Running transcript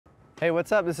Hey,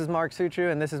 what's up? This is Mark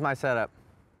Suciu, and this is my setup.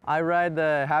 I ride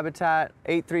the Habitat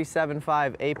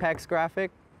 8375 Apex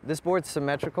graphic. This board's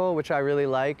symmetrical, which I really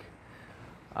like.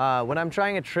 When I'm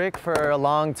trying a trick for a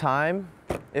long time,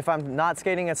 if I'm not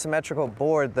skating a symmetrical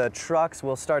board, the trucks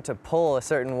will start to pull a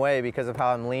certain way because of how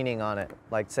I'm leaning on it,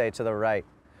 like say to the right.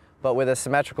 But with a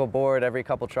symmetrical board, every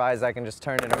couple tries, I can just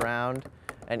turn it around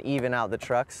and even out the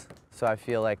trucks. So I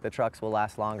feel like the trucks will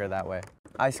last longer that way.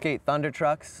 I skate Thunder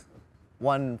trucks,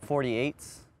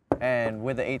 1/48s, and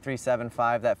with the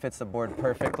 8375, that fits the board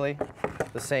perfectly,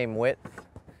 the same width.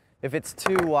 If it's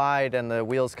too wide and the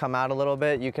wheels come out a little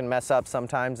bit, you can mess up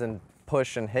sometimes and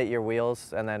push and hit your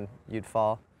wheels, and then you'd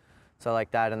fall. So I like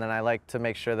that, and then I like to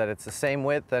make sure that it's the same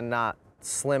width and not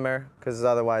slimmer, because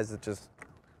otherwise it just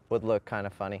would look kind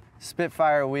of funny.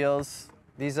 Spitfire wheels,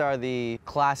 these are the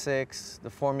classics, the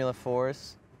Formula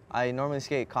 4s. I normally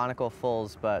skate conical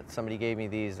fulls, but somebody gave me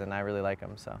these and I really like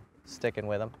them, so sticking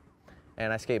with them.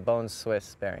 And I skate Bones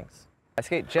Swiss bearings. I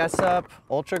skate Jessup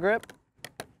Ultra Grip.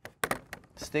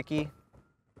 Sticky,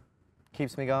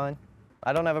 keeps me going.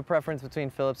 I don't have a preference between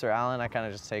Phillips or Allen. I kind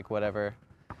of just take whatever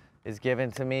is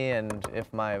given to me, and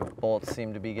if my bolts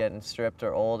seem to be getting stripped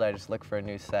or old, I just look for a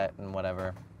new set, and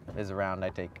whatever is around I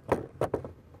take.